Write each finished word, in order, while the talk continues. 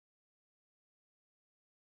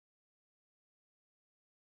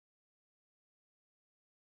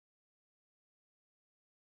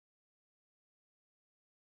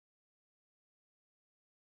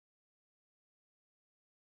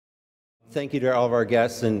Thank you to all of our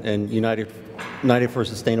guests and United for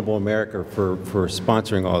Sustainable America for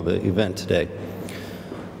sponsoring all the event today.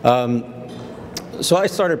 So I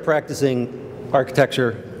started practicing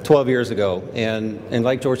architecture 12 years ago, and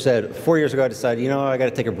like George said, 4 years ago I decided, I got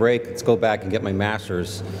to take a break, let's go back and get my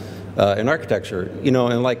master's in architecture.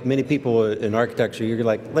 And like many people in architecture, you're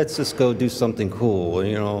like, let's just go do something cool.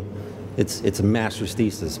 It's a master's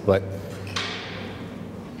thesis, but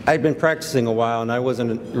I'd been practicing a while and I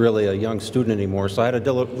wasn't really a young student anymore, so I had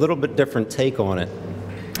a little bit different take on it.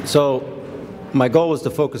 So my goal was to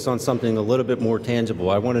focus on something a little bit more tangible.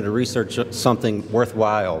 I wanted to research something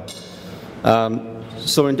worthwhile.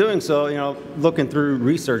 So in doing so, looking through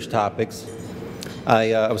research topics,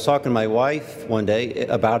 I was talking to my wife one day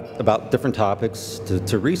about different topics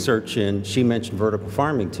to research, and she mentioned vertical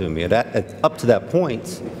farming to me. Up to that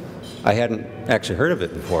point, I hadn't actually heard of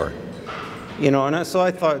it before. So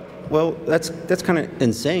I thought, well, that's kind of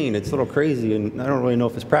insane. It's a little crazy, and I don't really know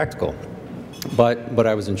if it's practical. But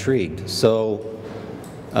I was intrigued, so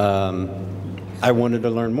I wanted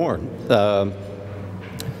to learn more.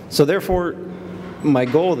 So therefore, my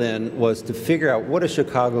goal then was to figure out, what does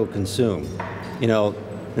Chicago consume?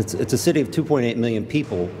 It's a city of 2.8 million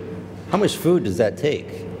people. How much food does that take?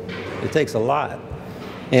 It takes a lot.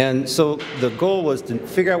 And so the goal was to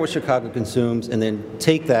figure out what Chicago consumes and then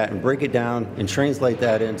take that and break it down and translate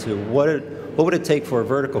that into what would it take for a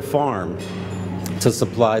vertical farm to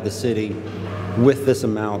supply the city with this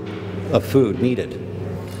amount of food needed.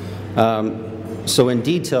 So in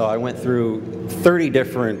detail, I went through 30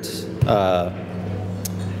 different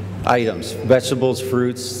items: vegetables,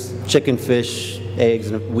 fruits, chicken, fish, eggs,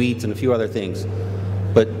 and wheat, and a few other things,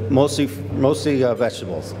 but mostly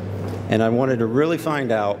vegetables. And I wanted to really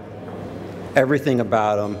find out everything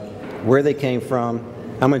about them, where they came from,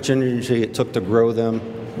 how much energy it took to grow them,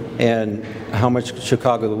 and how much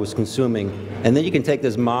Chicago was consuming. And then you can take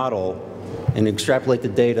this model and extrapolate the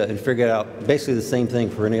data and figure out basically the same thing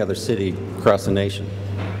for any other city across the nation.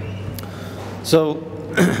 So,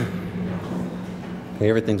 okay,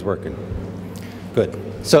 everything's working. Good.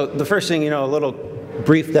 So the first thing, a little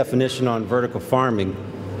brief definition on vertical farming.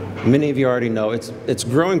 Many of you already know it's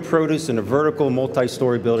growing produce in a vertical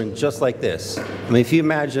multi-story building just like this. If you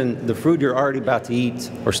imagine the food you're already about to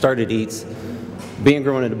eat or started to eat being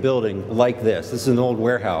grown in a building like this. This is an old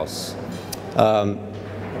warehouse.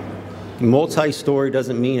 Multi-story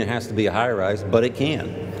doesn't mean it has to be a high-rise, but it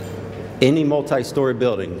can. Any multi-story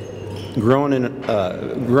building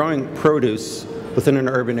growing produce within an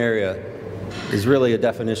urban area is really a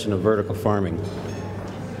definition of vertical farming.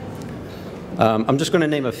 I'm just going to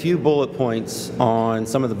name a few bullet points on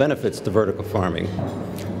some of the benefits to vertical farming.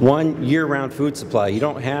 One, year-round food supply. You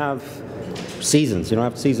don't have seasons. You don't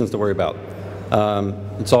have seasons to worry about.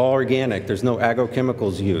 It's all organic. There's no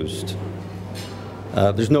agrochemicals used.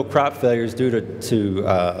 There's no crop failures due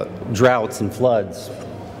to droughts and floods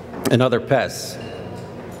and other pests.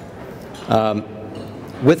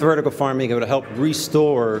 With vertical farming, it would help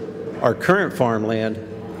restore our current farmland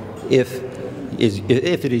if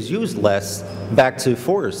it is used less back to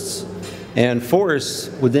forests. And forests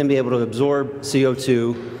would then be able to absorb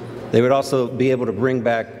CO2. They would also be able to bring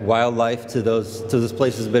back wildlife to those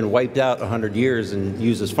places that have been wiped out 100 years and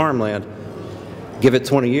used as farmland. Give it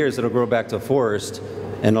 20 years, it'll grow back to a forest,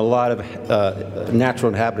 and a lot of natural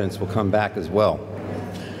inhabitants will come back as well.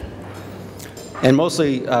 And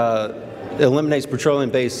mostly eliminates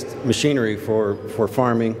petroleum-based machinery for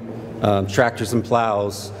farming, tractors and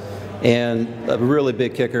plows. And a really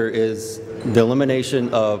big kicker is the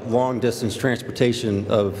elimination of long-distance transportation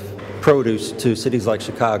of produce to cities like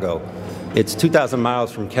Chicago. It's 2,000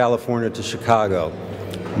 miles from California to Chicago.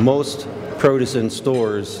 Most produce in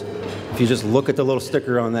stores, if you just look at the little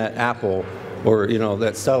sticker on that apple or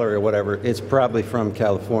that celery or whatever, it's probably from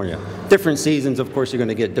California. Different seasons, of course, you're going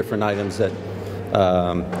to get different items that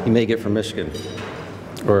you may get from Michigan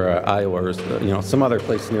or Iowa or some other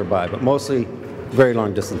place nearby, but mostly very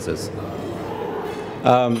long distances.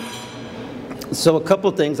 So a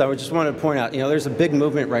couple things I would just want to point out. There's a big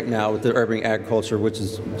movement right now with the urban agriculture, which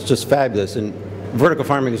is just fabulous, and vertical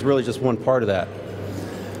farming is really just one part of that.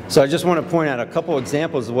 So I just want to point out a couple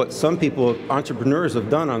examples of what some people, entrepreneurs, have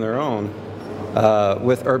done on their own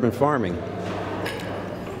with urban farming.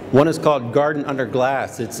 One is called Garden Under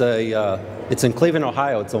Glass. It's in Cleveland,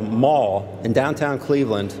 Ohio. It's a mall in downtown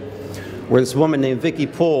Cleveland where this woman named Vicki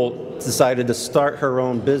Poole decided to start her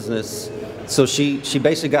own business. So she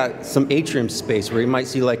basically got some atrium space where you might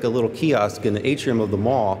see like a little kiosk in the atrium of the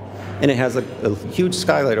mall, and it has a huge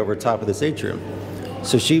skylight over top of this atrium.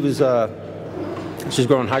 So she's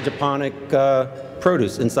growing hydroponic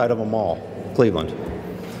produce inside of a mall, Cleveland.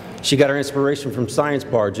 She got her inspiration from Science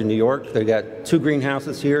Barge in New York. They got 2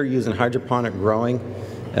 greenhouses here using hydroponic growing,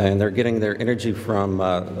 and they're getting their energy from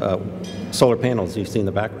solar panels you see in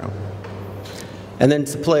the background. And then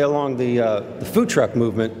to play along the food truck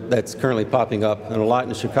movement that's currently popping up and a lot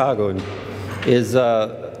in Chicago is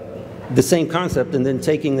the same concept, and then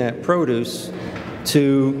taking that produce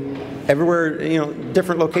to everywhere, you know,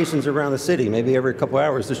 different locations around the city. Maybe every couple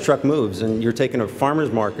hours this truck moves and you're taking a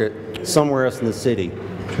farmer's market somewhere else in the city.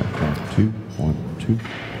 One, two.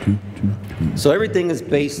 So everything is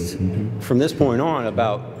based from this point on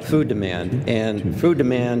about food demand, and food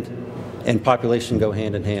demand and population go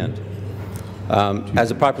hand in hand. As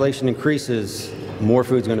the population increases, more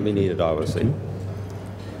food is going to be needed, obviously.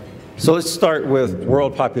 So let's start with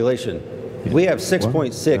world population. We have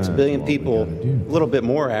 6.6 billion people, a little bit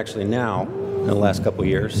more actually now in the last couple of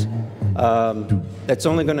years. That's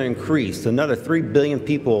only going to increase to another 3 billion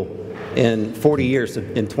people in 40 years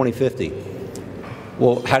in 2050.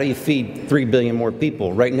 Well, how do you feed 3 billion more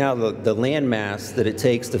people? Right now, the land mass that it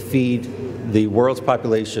takes to feed the world's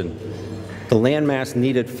population, the land mass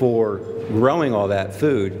needed for growing all that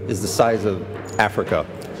food is the size of Africa.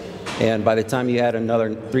 And by the time you add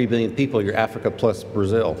another 3 billion people, you're Africa plus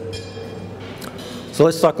Brazil. So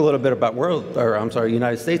let's talk a little bit about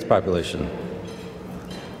United States population.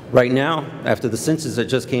 Right now, after the census that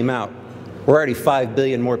just came out, we're already 5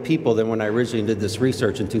 billion more people than when I originally did this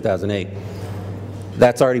research in 2008.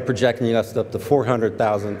 That's already projecting us up to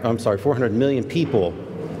 400 million people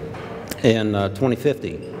in 2050.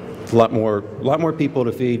 It's a lot more people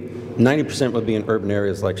to feed. 90% would be in urban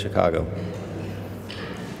areas like Chicago.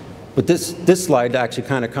 But this slide actually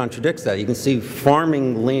kind of contradicts that. You can see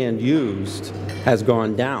farming land used has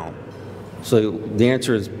gone down. So the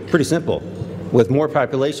answer is pretty simple. With more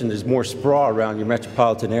population, there's more sprawl around your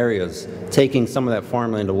metropolitan areas, taking some of that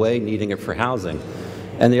farmland away, needing it for housing.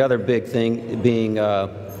 And the other big thing being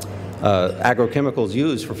agrochemicals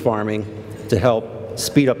used for farming to help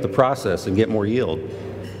speed up the process and get more yield.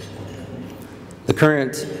 The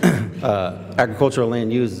current agricultural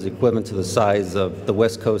land used is equivalent to the size of the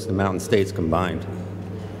West Coast and Mountain States combined.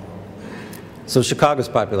 So Chicago's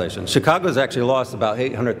population. Chicago's actually lost about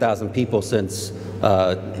 800,000 people since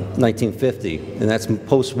 1950, and that's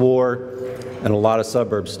post-war and a lot of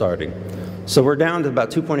suburbs starting. So we're down to about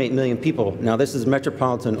 2.8 million people. Now this is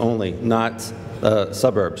metropolitan only, not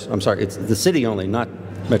suburbs. I'm sorry, it's the city only, not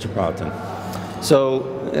metropolitan.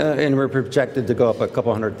 So, and we're projected to go up a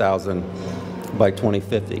couple 100,000 by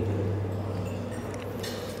 2050.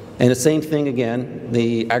 And the same thing again,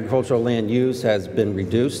 the agricultural land use has been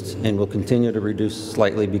reduced and will continue to reduce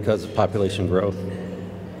slightly because of population growth.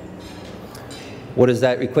 What does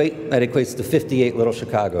that equate? That equates to 58 little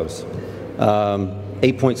Chicagos,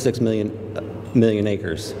 8.6 million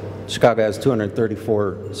acres. Chicago has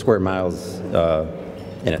 234 square miles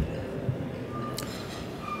in it.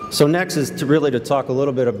 So next is to talk a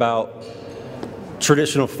little bit about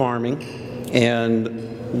traditional farming. And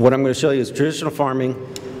what I'm going to show you is traditional farming,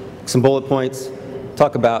 some bullet points,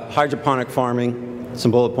 talk about hydroponic farming,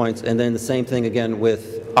 some bullet points, and then the same thing again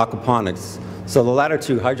with aquaponics. So the latter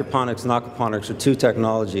two, hydroponics and aquaponics, are two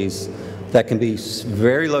technologies that can be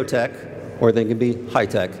very low tech or they can be high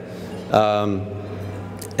tech.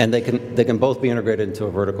 And they can both be integrated into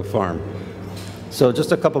a vertical farm. So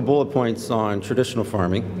just a couple bullet points on traditional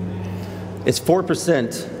farming. It's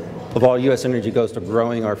 4% of all U.S. energy goes to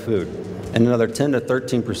growing our food, and another 10 to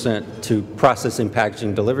 13% to processing,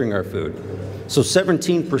 packaging, delivering our food. So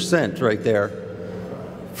 17% right there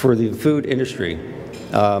for the food industry.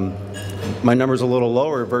 My number's a little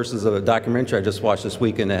lower versus a documentary I just watched this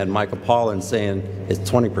weekend that had Michael Pollan saying it's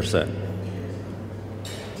 20%.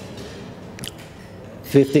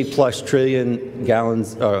 50+ trillion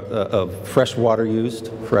gallons of fresh water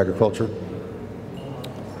used for agriculture.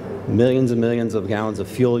 Millions and millions of gallons of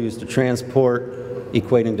fuel used to transport,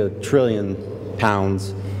 equating to 1 trillion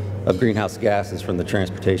pounds of greenhouse gases from the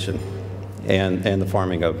transportation and the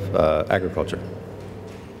farming of agriculture.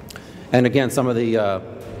 And again, some of the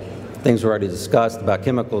things we already discussed about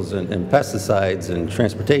chemicals and pesticides and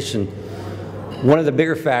transportation. One of the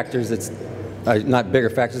bigger factors that's, not bigger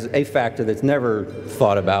factors, a factor that's never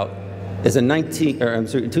thought about is in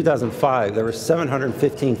 2005, there were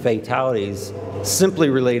 715 fatalities simply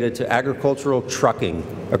related to agricultural trucking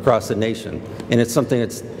across the nation. And it's something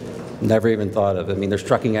that's never even thought of. I mean, there's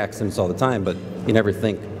trucking accidents all the time, but you never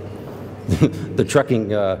think the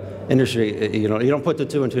trucking industry, you don't put the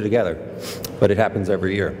two and two together, but it happens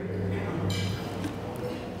every year.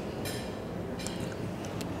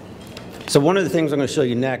 So one of the things I'm going to show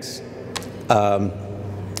you next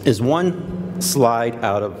is one slide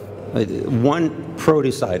out of one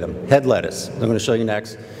produce item, head lettuce. I'm going to show you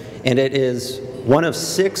next. And it is one of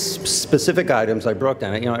 6 specific items I broke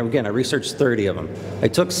down. Again, I researched 30 of them. I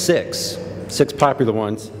took 6 popular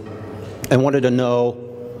ones, and wanted to know,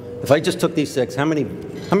 if I just took these 6, how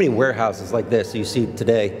many warehouses like this you see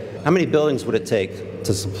today, how many buildings would it take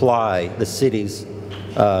to supply the city's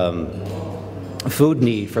food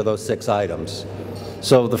need for those 6 items?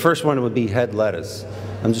 So the first one would be head lettuce.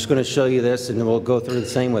 I'm just going to show you this, and then we'll go through the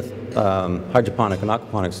same with hydroponic and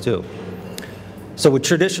aquaponics too. So with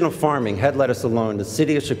traditional farming, head lettuce alone, the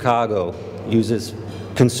city of Chicago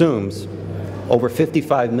consumes over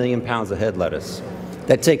 55 million pounds of head lettuce.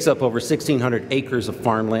 That takes up over 1,600 acres of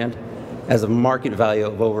farmland, has a market value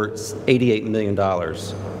of over $88 million.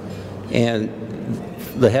 And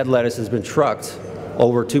the head lettuce has been trucked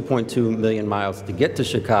over 2.2 million miles to get to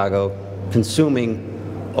Chicago, consuming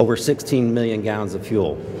over 16 million gallons of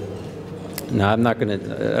fuel. Now, I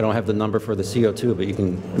don't have the number for the CO2, but you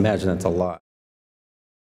can imagine that's a lot.